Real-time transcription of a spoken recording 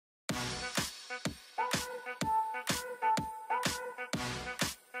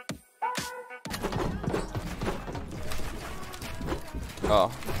Oh.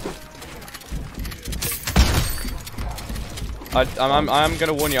 I'm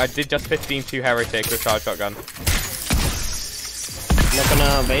gonna warn you, I did just 15-2 Heretic with Charge Shotgun. I'm not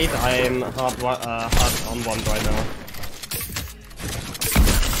gonna wait, I'm hard on one right now.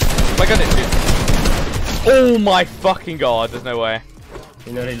 My god, it shoots. Oh my fucking god, there's no way.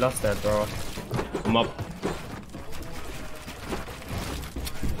 You nearly lost that, bro. I'm up.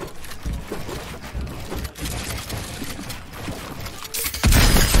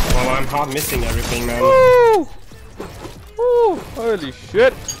 Well, I'm hard missing everything, man. Woo! Woo! Holy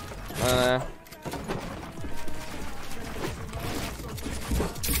shit!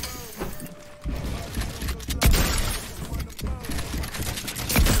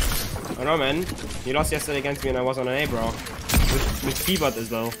 I know, man. You lost yesterday against me and I was on an A, bro. With keyboard as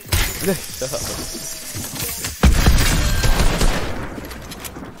well.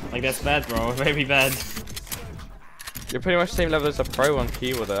 Like, that's bad, bro. Very bad. You're pretty much the same level as a pro on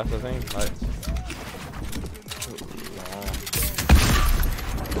keyboard, that's the thing. Like,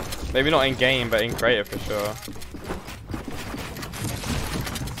 maybe not in game, but in creative for sure.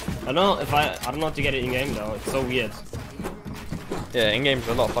 I don't know if I don't know how to get it in game though. It's so weird. Yeah, in game's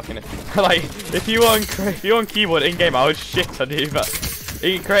a lot of fucking like if you on keyboard in game, I would shit on you, but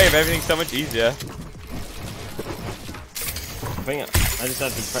in creative everything's so much easier. I think I just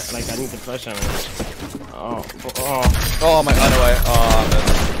have to I need the pressure. Oh my god, away. Oh,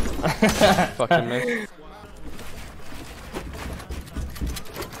 fucking miss.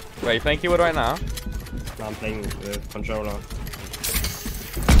 Wait, you playing keyboard right now? No, I'm playing with controller.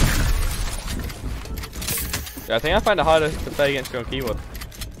 Yeah, I think I find it harder to play against you on keyboard.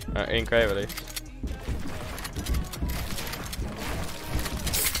 In creative at least.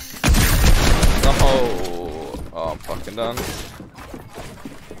 Oh, I'm fucking done.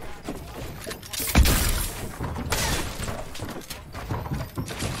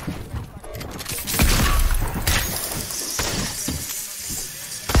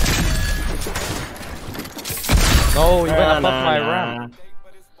 No, you went above my ramp.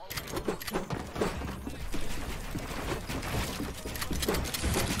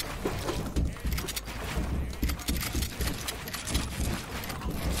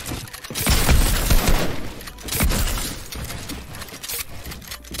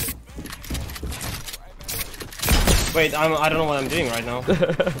 Wait, I don't know what I'm doing right now.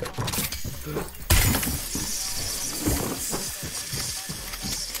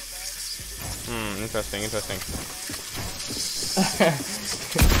 Interesting.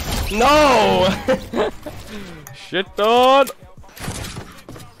 No! Shit on!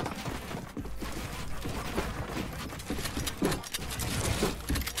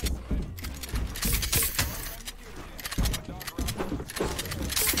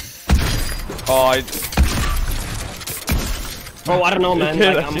 Oh, I don't know, man.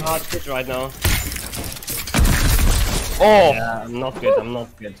 Like, I'm hard hit right now. Oh! Yeah, I'm not good. No!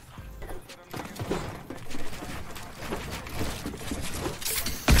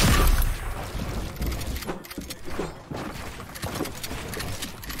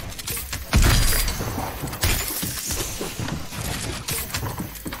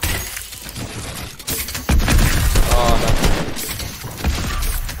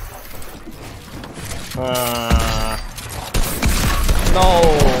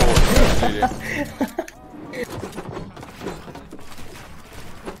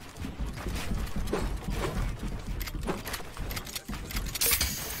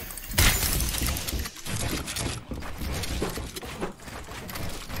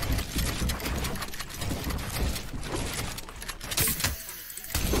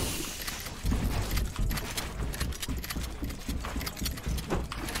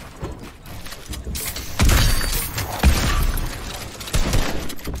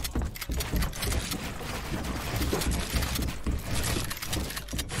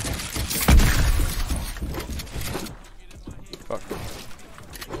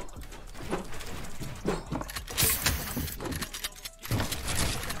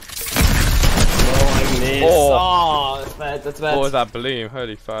 Oh, that's bad. What was that balloon?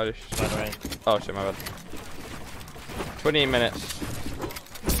 Holy fudge. By the way. Oh shit, my bad. 28 minutes.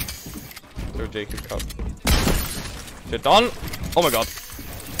 To a Jacob Cup. Shit done! Oh my god.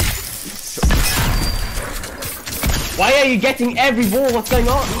 Why are you getting every ball? What's going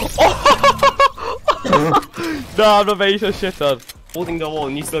on? No, I'm not making your shit done. Holding the wall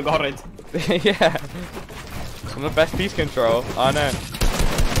and you still got it. Yeah. I'm the best piece control. I know.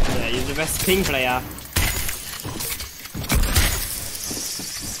 Yeah, you're the best ping player.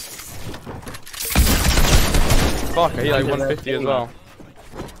 Fuck, I hit like 150 as well.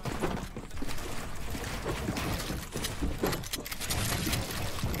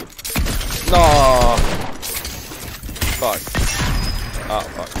 No. Fuck. Oh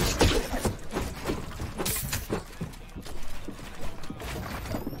fuck.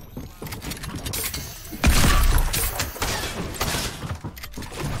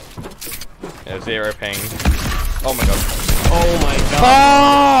 Yeah, 0 ping. Oh my god. Oh my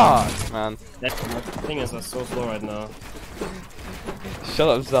god. Fuck, man. That thing is so slow right now. Shut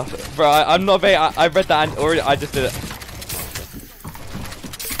up, stuff. Bro, I'm not very. I read that and already. I just did it.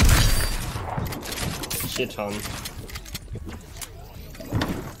 Shit ton.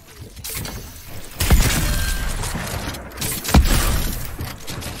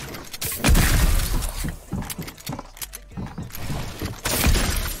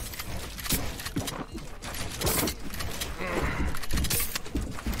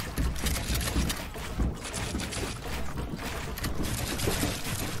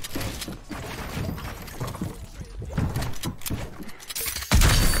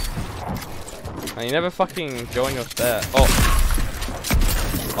 And you never fucking go on your stair. Oh.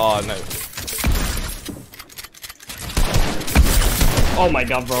 Oh no. Oh my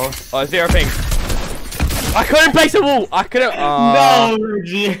god, bro. Oh, 0 ping. I couldn't place a wall. I couldn't. No,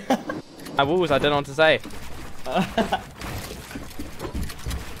 Reggie. My walls. I don't know what to say. Oh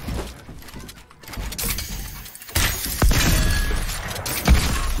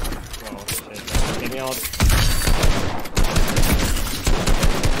shit! Get me out.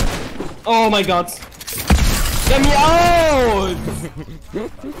 Oh my god! Get me out!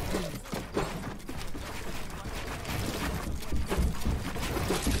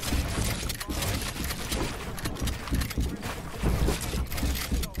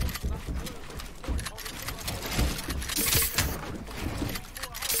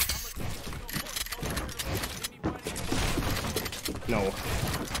 No.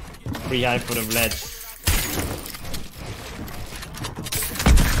 Free high for the ledge.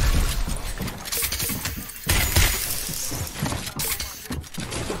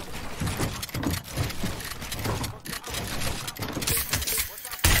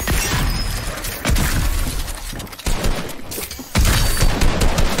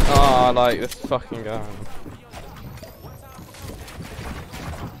 Oh, like this fucking guy.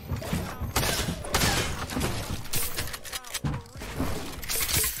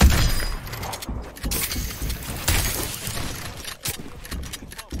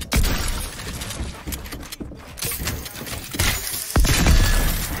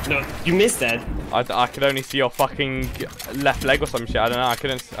 No, you missed that. I could only see your fucking left leg or some shit. I don't know. I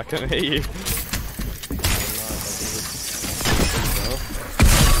couldn't hit you.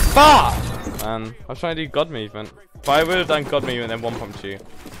 Fuck! Man, I was trying to do God movement. If I would have done God movement and then 1-pumped you,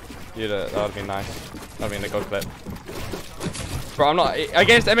 that would have been nice. That would have been a God clip. Bro, I'm not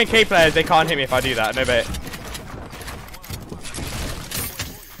against MK players. They can't hit me if I do that. No bait.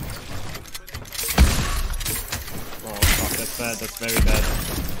 Oh fuck, that's bad. That's very bad.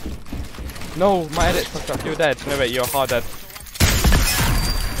 No, my edit's fucked up. You're dead. No wait, you're hard dead.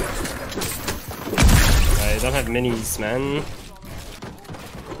 I don't have minis, man.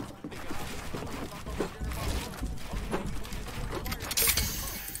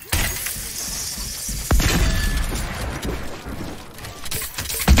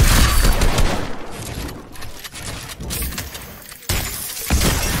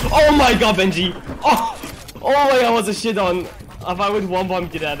 Oh my god, Benji! Oh my god, was a shit on. If I would 1-bomb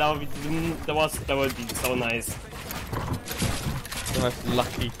you that, that would be so nice. The most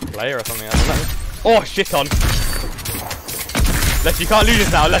lucky player or something. I don't know. Oh shit on. Letshe, you can't lose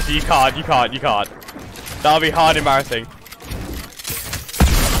this now. Letshe, you can't. That'll be hard embarrassing.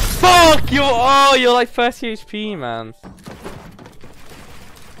 Fuck you! Oh, you're like 30 HP, man.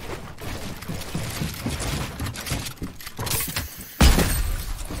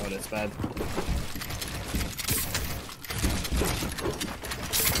 Oh, that's bad.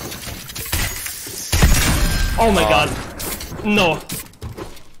 Oh my god. No.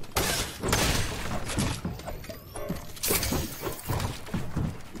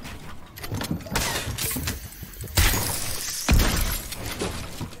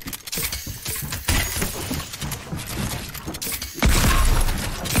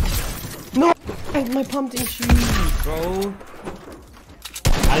 No! My pump didn't shoot, bro.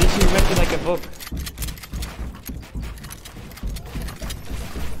 I literally read it like a book.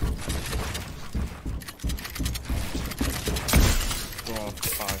 Oh,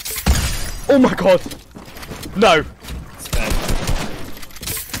 fuck. Oh my god! No! It's bad.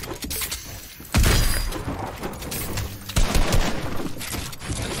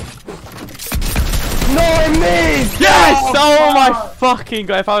 No, I missed! Yes! Oh my fucking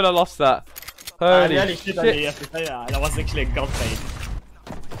god, if I would have lost that. Holy I really shit on you, you have to say that. That was actually a god fade.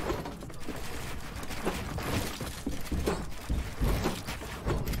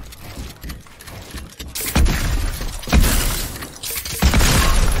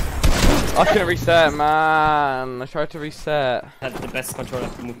 I couldn't reset, man. I tried to reset. Had the best control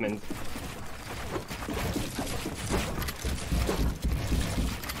of the movement.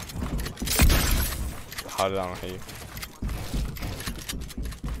 How did I not hit you?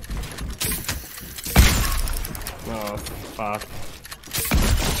 Oh, fuck.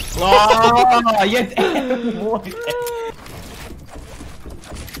 Oh, yet.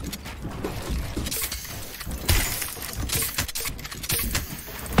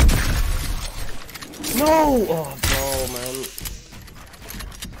 No! Oh, bro, man.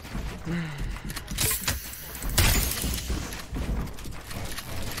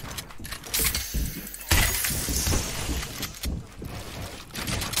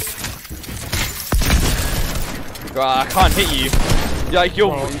 Bro, I can't hit you. Like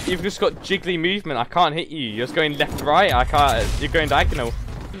you've just got jiggly movement. I can't hit you. You're just going left, right. I can't. You're going diagonal.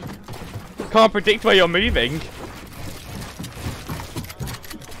 Can't predict where you're moving.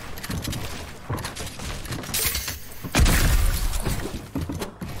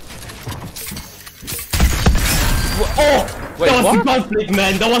 Oh! Wait, that was what? a gun flick,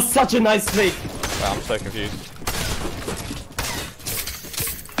 man. That was such a nice flick. Wait, I'm so confused.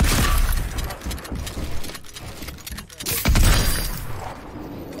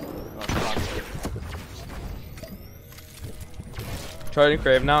 Trying to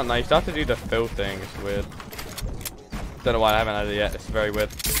crave now? No, you still have to do the fill thing. It's weird. Don't know why I haven't had it yet. It's very weird.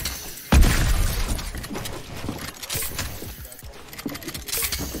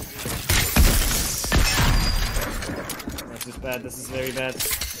 This is bad. This is very bad.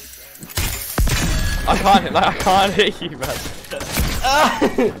 I can't hit you, man.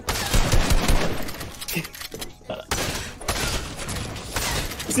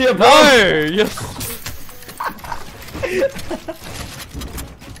 See ya, bro. No! You're...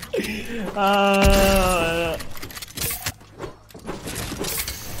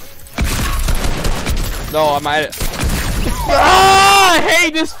 No, I'm at it. Ah! I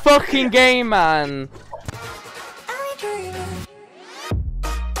hate this fucking game, man.